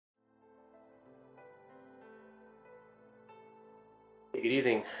Good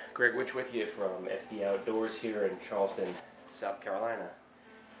evening, Greg Witch with you from FD Outdoors here in Charleston, South Carolina.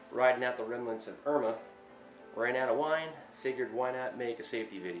 Riding out the remnants of Irma, ran out of wine, figured why not make a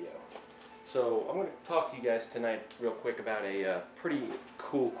safety video. So I'm going to talk to you guys tonight real quick about a pretty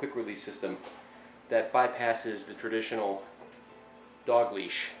cool quick release system that bypasses the traditional dog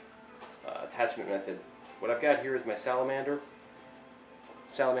leash attachment method. What I've got here is my salamander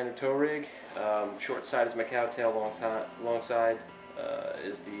tow rig. Short side is my cowtail, long side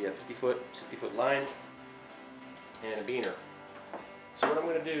is the 60-foot line, and a beaner. So what I'm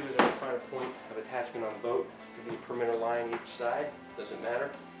going to do is I'm going to find a point of attachment on the boat. It could be a perimeter line each side, doesn't matter.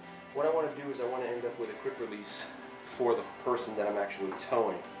 What I want to do is I want to end up with a quick release for the person that I'm actually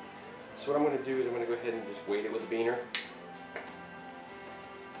towing. So what I'm going to do is I'm going to go ahead and just weight it with a beaner.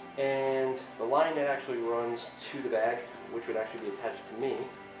 And the line that actually runs to the bag, which would actually be attached to me,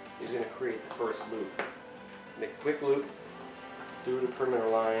 is going to create the first loop. Make a quick loop through the perimeter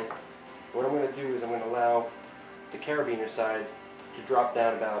line. What I'm going to do is I'm going to allow the carabiner side to drop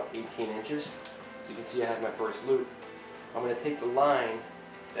down about 18 inches. So you can see I have my first loop. I'm going to take the line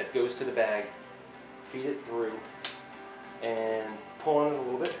that goes to the bag, feed it through, and pull on it a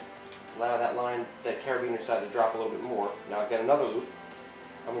little bit. Allow that line, that carabiner side, to drop a little bit more. Now I've got another loop.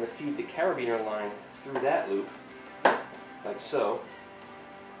 I'm going to feed the carabiner line through that loop, like so.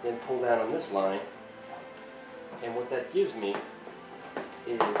 Then pull down on this line. And what that gives me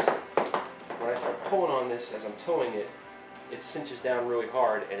is, when I start pulling on this as I'm towing it, it cinches down really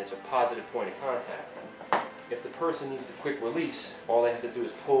hard and it's a positive point of contact. If the person needs a quick release, all they have to do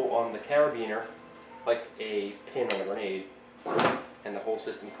is pull on the carabiner like a pin on a grenade, and the whole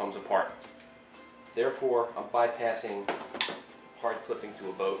system comes apart. Therefore, I'm bypassing hard clipping to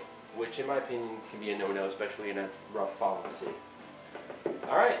a boat, which in my opinion can be a no-no, especially in a rough following sea.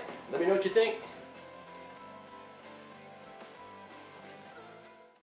 Alright, let me know what you think.